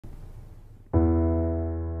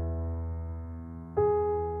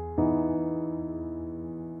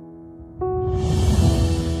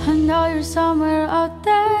you're somewhere out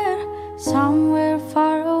there, somewhere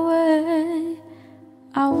far away.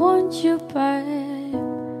 I want you, babe,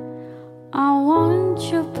 I want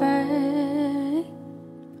you, babe.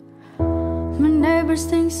 My neighbors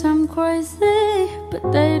think I'm crazy, but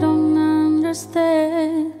they don't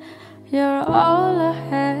understand. You're all I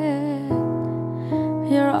had,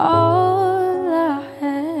 you're all I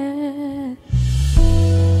had.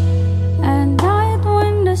 At night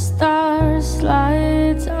when the stars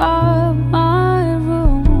light up my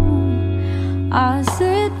room, I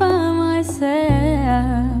sit by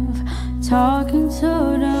myself, talking to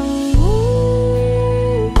the